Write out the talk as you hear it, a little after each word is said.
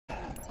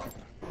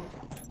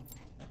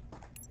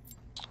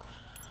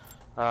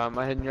I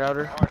hitting your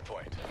outer. Hard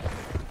point.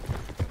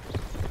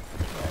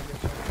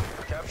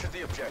 Capture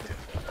the objective.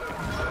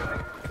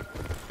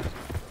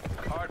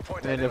 Hard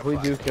point. And if we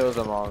do kill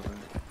them all, then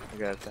we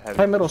got to have.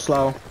 Play middle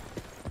slow.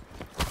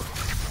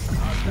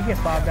 You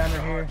get Bob down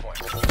right here.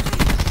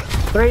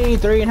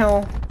 Three in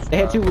hill. They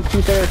hit two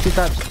stairs, 2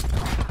 steps.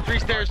 3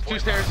 stairs, 2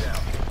 stairs.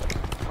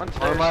 1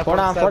 stairs. 4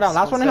 down.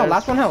 Last one hill.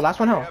 Last one hill.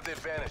 Have the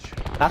advantage.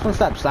 Last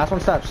one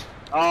steps.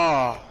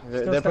 Oh,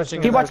 they're pushing.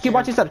 Keep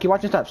watching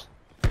steps.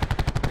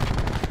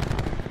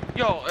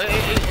 Yo,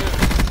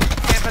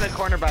 camp in the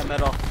corner by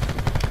middle.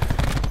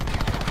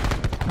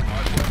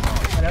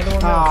 Another one middle,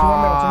 2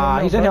 more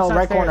middle. He's in hill,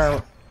 right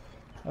corner.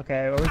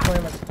 Okay, well, we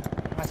playing with...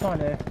 I spawned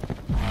there.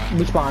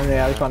 We spawn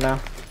now.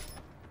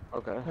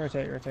 Okay.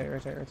 Rotate.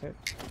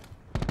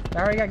 I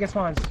already got good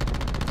spawns.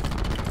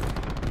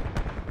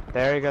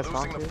 There you go, Losing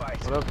spawn. the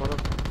fight. What up?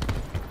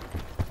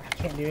 I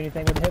can't do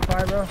anything with the hip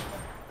fire, bro.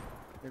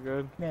 You're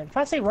good. Man, if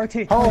I say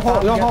rotate... Hold.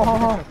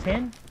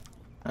 10?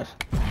 Nice.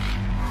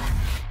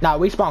 Nah,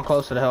 we spawn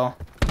close to the hill.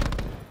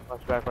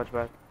 Watch back.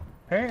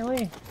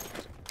 Apparently.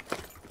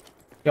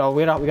 Yo,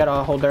 we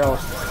gotta hold barrels.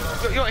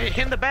 Yo, hit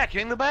in the back.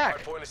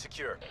 Hard point is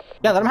secure.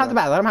 Yeah, let him have the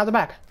back.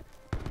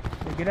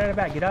 Get out of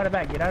the back. Oh, I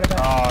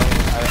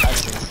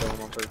didn't kill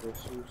him on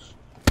purpose.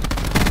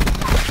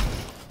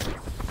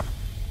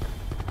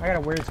 I got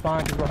a weird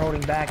spawn because we're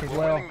holding back as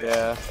well.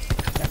 Yeah.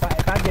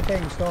 If I get there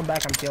and you storm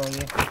back, I'm killing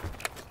you.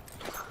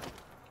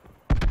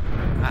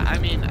 I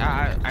mean,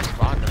 I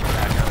spawned in the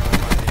back. I don't know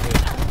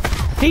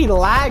why He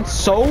lagged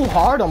so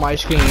hard on my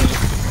screen.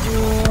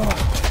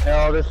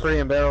 Oh, there's 3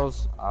 in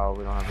barrels. Oh,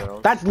 we don't have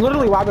barrels. That's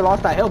literally why we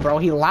lost that hill, bro.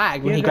 He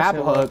lagged when he grabbed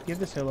a hook. Give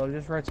this hill up.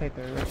 Just rotate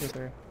through.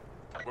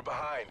 We're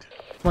behind.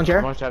 One chair.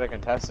 I'm gonna try to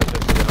contest it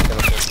just so they don't get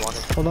a full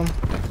 20. Hold him.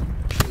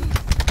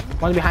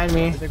 One's behind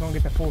me. They're gonna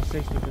get the full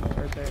 60 if they don't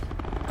rotate.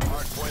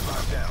 Hard point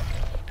locked down.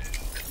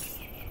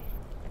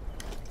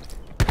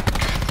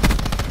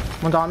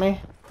 One's on me.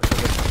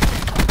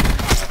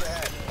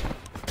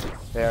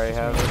 They already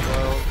have it.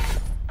 Well,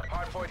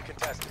 Hard point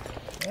contested.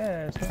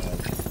 Yeah, it's not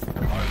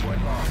like... Hard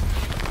point lost.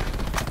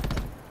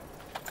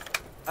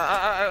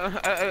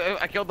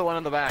 I killed the one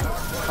in the back.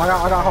 I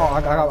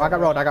got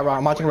road.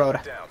 I'm watching road.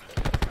 Down.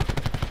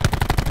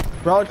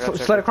 Road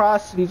slid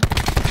across. There's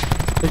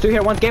 2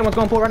 here. One's game. One's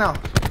going pool right now.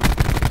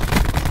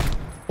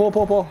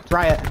 Pull. It's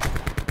riot.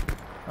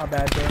 Not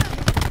bad, dude.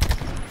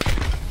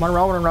 One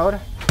road.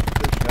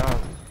 good job.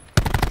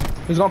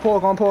 He's going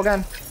pool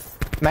again.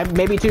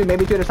 Maybe two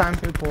this time.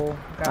 2 pull.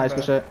 Nice,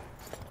 good shit.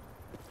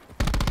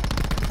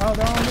 Oh,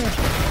 they're on me.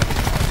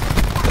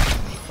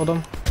 Hold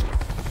him.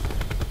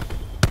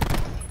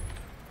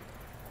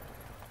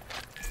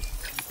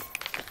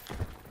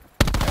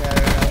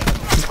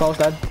 He's close,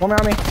 dead. One more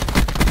on me.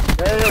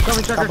 Hey,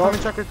 coming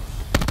checker.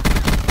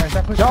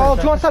 No,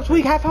 2 on steps,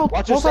 weak, half health.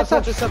 Watch your steps.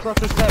 Nice,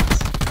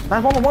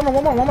 one more.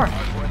 Hard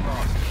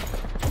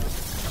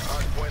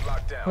point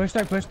locked down.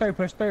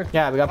 Push through.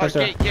 Yeah, we got pushed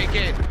through.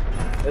 Gate.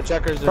 The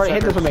checkers. Alright,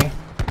 hit this with me.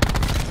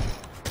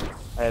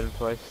 I hit him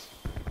twice.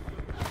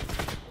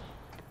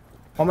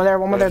 One more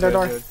there, their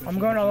door. Good. I'm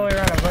going all the way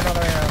around.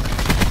 Another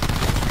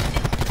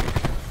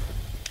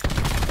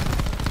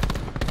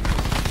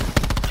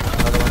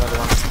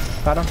one.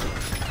 Got him.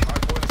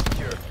 Hard point is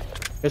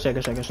secure. Good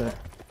shit.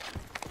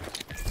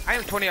 I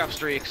am 20 off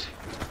streaks.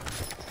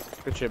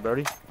 Good shit,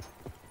 Brody.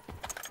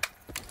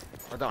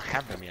 I don't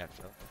have them yet,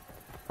 so.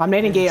 I'm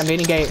nading gate.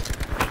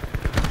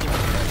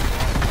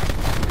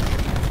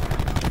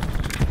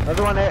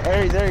 Another one,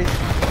 Aries. Don't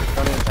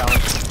even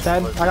challenge.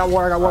 Dead. I got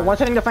war. One's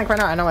hitting the flank right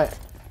now, I know it.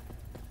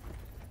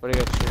 What do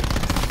you got to shoot?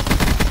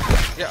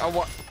 Yeah,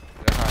 what?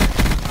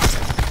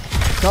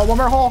 No, one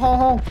more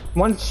hole.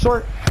 One's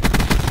short.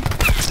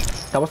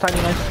 That was tiny,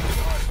 nice.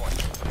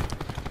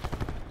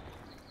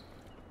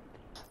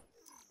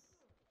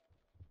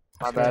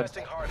 My bad.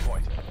 Testing hard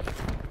point.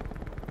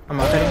 I'm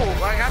rotating.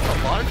 Oh, I got the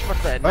lunge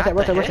with the. Rotate,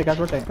 guys,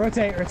 rotate.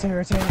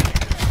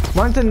 Rotate.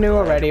 One's in new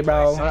already,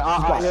 bro.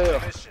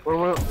 Yeah.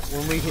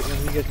 When we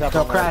get up.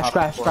 No, crash.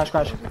 I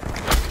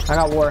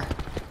got war.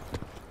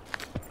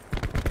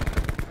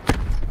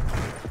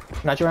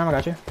 Got you, Ram, I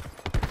got you.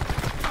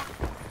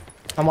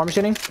 I'm war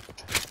machining.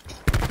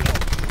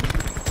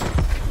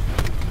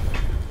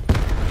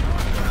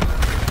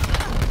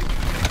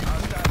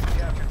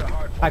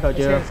 I got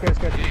you. It's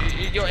good.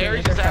 Yo,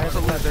 Aries is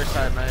absolute their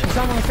side, man. He's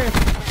on the stairs.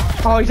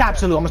 Oh, he's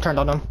absolute. Almost turned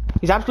on him.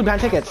 He's absolutely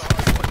behind tickets.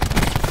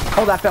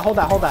 Hold that.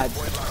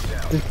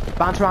 Just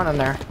bounce around in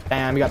there.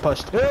 Damn, you got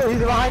pushed. Dude, he's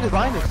behind us.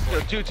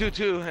 Yo,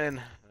 2, and.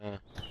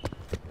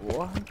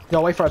 What? Yo,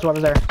 wait for us,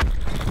 whoever's there.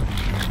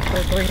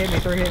 3 hit me.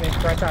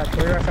 Right side.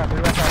 3 right side.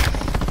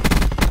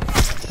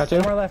 Got you.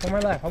 One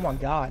more left. Oh my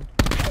god.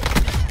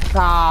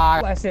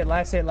 Ah, Last hit.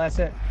 there's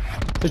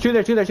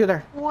 2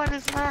 there. What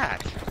is that?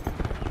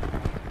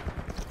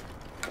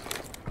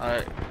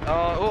 Alright.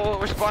 Oh,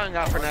 we're spawning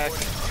out for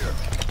next.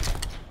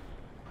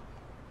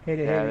 Hit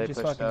Yeah, they it.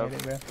 Just pushed fucking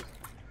up. hit it, bro.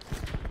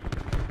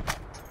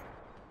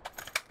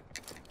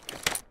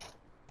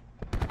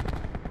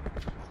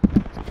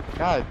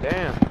 God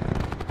damn.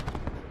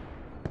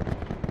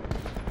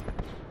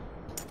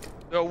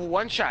 Yo,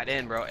 one shot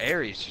in, bro.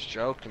 Aries just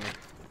joked me.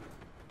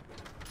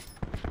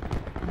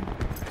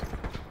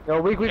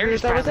 Yo, weak.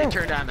 Aries That was finally it.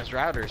 turned on his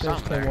router or Just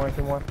something. team There. one,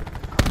 team one.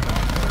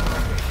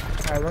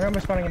 Alright, we're gonna be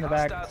spawning in the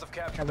back. Hostiles have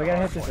captured Alright, we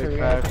gotta hit this through. We Weak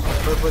gotta back. hit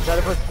this through. We're trying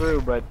to push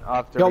through, but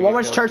after. Yo, we one get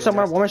was killed, church we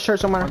somewhere. just- One was church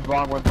somewhere.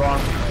 One's long.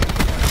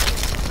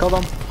 Kill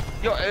them.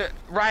 Yo,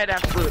 riot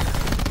absolute.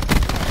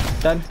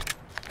 Dead.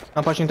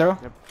 I'm pushing through.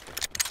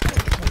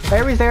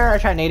 Aries there. I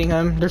tried nading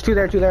him. There's two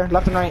there.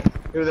 Left and right.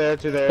 Two there.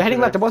 They're hitting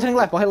left. They're both hitting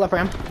left. We'll hit left for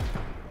him.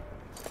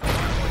 I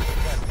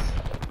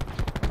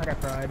got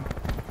fried.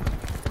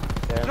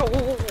 Yo,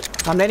 whoa.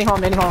 I'm nading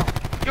home.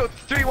 Yo,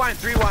 3-1,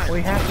 3-1.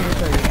 We have to hit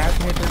through. We have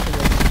to hit through for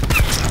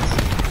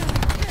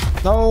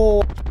this.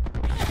 No.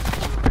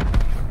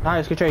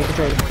 Nice. Good trade.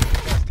 Hardpoint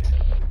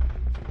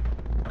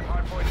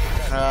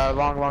contested.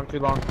 Long, too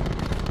long. Lost the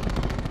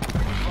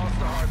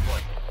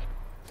hardpoint.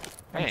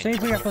 I'm Hey. seeing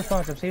if we got full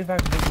spawns. I'm seeing if I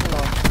can get too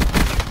long.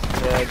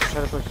 Yeah, just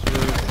try to push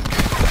through.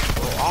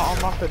 Oh, I'll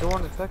unlock the door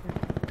in a second.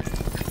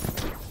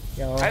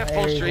 Yo, I have full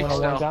Aries streaks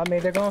 101 now. got me.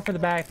 They're going for the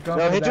back. They're going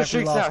No, for the hit your back. We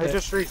streaks now. lost Hit it.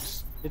 your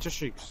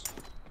streaks.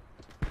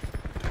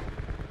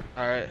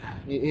 Alright.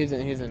 He's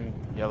in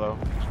yellow.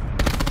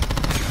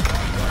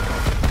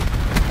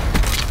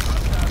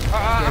 Go.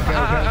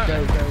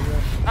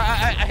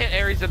 I hit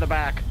Aries in the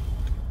back.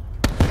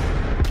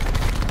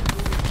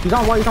 He's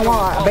on wall.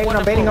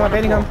 I'm baiting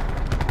him.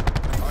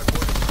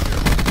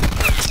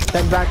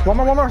 Dead back. One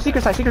more.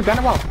 Secret side. Behind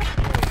the wall.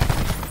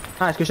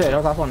 Nice. Good shit. That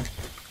was last one.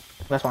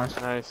 Last ones.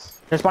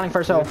 Nice. They're spawning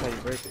first hill. That's how you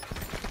break it.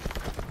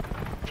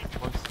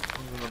 One's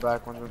in the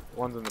back.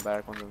 One's in the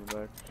back.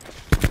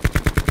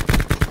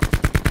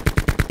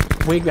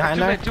 Weak behind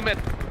there. Two mid.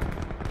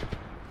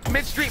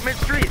 Mid street.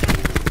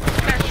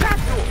 That shot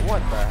through it.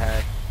 What the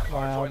heck?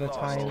 Wow, the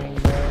timing,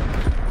 bro.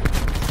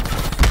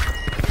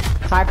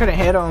 I couldn't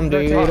hit him,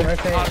 dude. Shot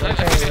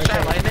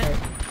lightning.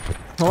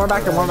 One more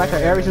back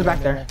there. Aries is back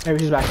there. Oh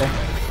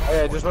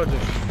yeah, just rotate.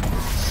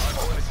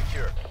 Hardpoint is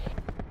secure.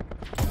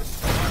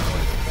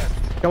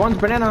 The one's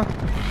banana. Lost the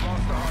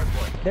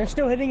hardpoint. They're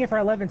still hitting it for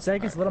 11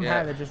 seconds. Let them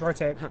have it. Just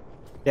rotate.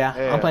 Yeah,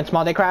 Yeah. I'm playing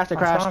small. They crashed. I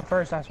spawned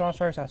first.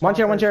 One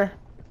chair.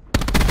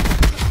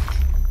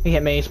 He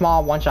hit me.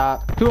 Small. One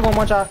shot. Two of them.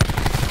 One shot.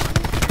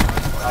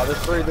 Oh, there's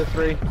three.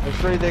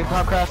 They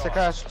crashed. I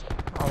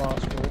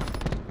lost school.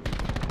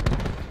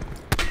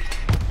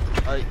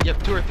 You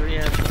have 2 or 3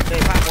 in. They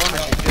have one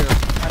machine too.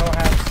 I don't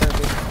have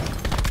service.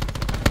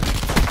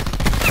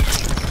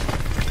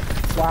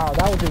 Wow,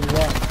 that was a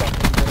rough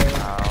fucking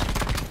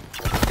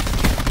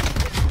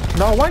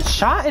No, one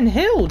shot in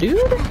hill, dude.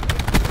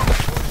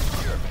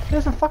 He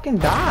doesn't fucking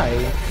die.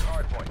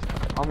 Hardpoint.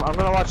 I'm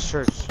gonna watch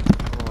church.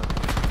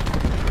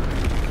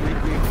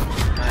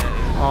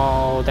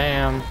 Oh,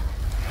 damn.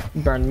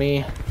 You burned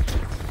me.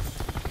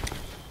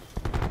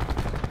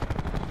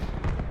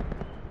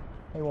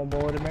 He won't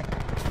bullet at me.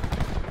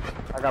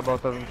 I got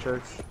both of them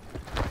church.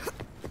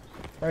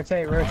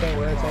 Rotate. I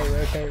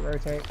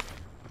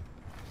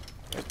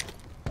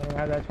don't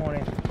have that 20.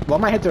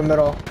 One might hit through the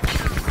middle.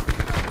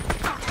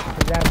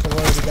 He's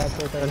absolutely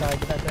third side.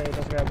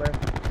 Don't grab her.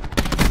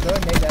 Go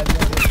ahead, nade that.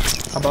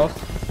 On both.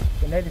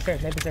 Nade the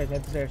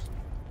stairs.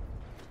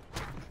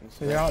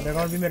 So they're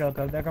going to be middle.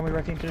 They're going to be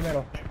rotating to the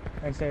middle.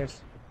 Right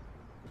stairs.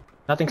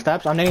 Nothing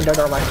steps. I'm nading their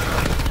door light.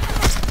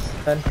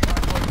 Dead.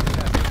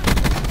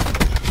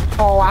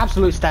 Oh,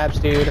 absolute steps,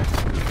 dude.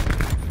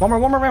 One more.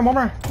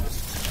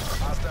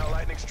 Hostile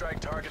lightning strike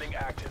targeting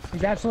active.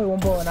 He's absolutely one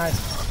bullet. Nice.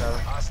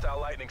 Hostile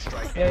lightning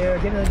strike. Yeah,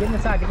 get in the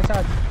side.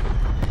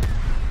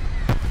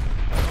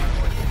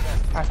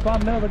 I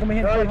spawned middle. They're going to be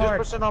hitting No, pretty just hard.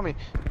 pushing on me.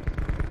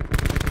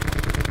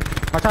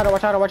 Watch out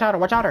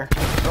her.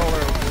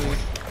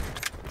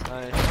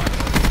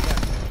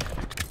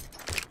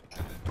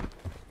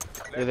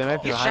 Yeah, they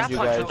might be He behind shot you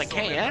punch guys. with the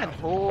KN.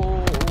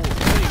 Oh.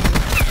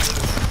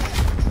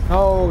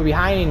 Oh,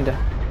 behind.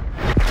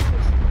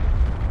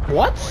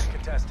 What?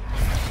 Contested.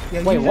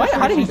 Yeah, Wait, use what? that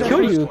How did he first.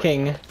 kill you,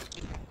 King?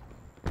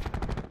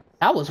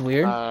 That was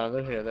weird.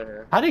 They're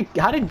here. How did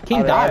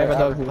King Oh, die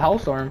yeah, over the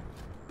hellstorm?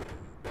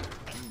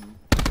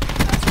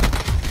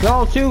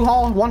 No, two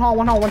hall, one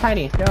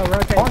tiny. Yo,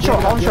 rotate. On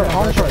short.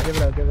 Give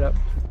it up.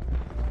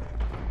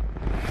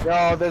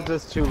 Yo, this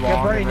is too long.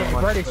 Yeah, and then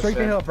once Birdie, push streak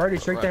the in. hill. Birdie,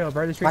 streak the hill. I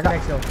the got,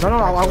 next hill. no,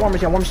 I war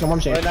machine. Oh, not Oh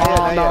yet,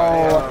 no.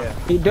 yeah.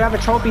 You do have a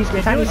trophy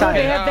behind you They side.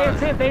 have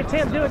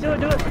Tim. Do it.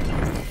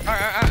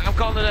 Alright, I'm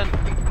calling it in.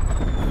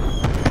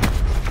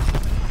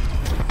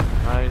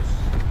 Nice.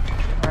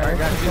 Alright,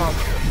 got come you. on.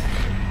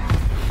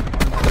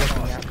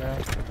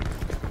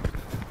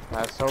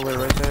 That's solely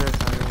right there. It's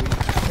not gonna be-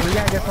 We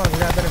got good spawns. We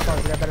got better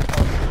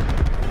spawns.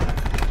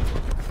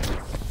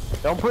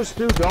 Don't push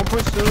through.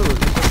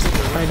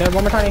 Alright, dead.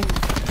 One more tiny.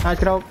 Nice,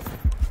 get out.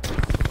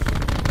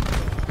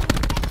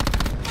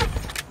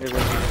 Here,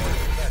 right here.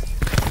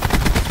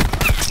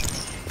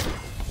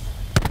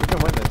 We can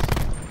win this.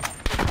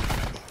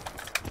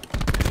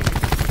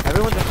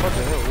 Everyone just push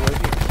the hill. We're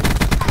right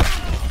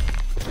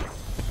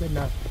Good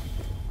enough.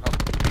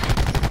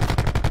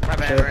 My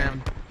bad,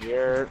 Ram.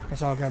 here.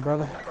 It's all good,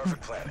 brother.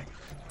 Perfect planning.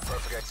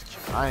 Perfect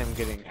execution. I am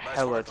getting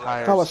hella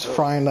tired. I was still.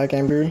 frying that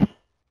game, dude.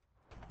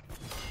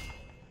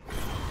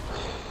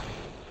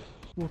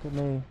 Look at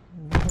me.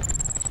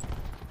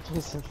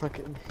 Listen, look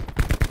at me.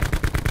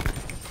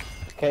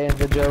 Okay, and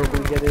the joke, we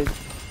get it.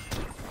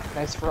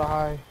 Nice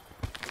fry.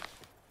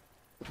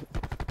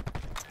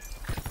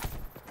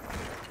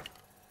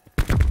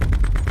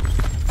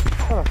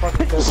 What the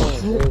fuck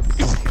is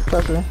this?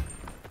 Pressure.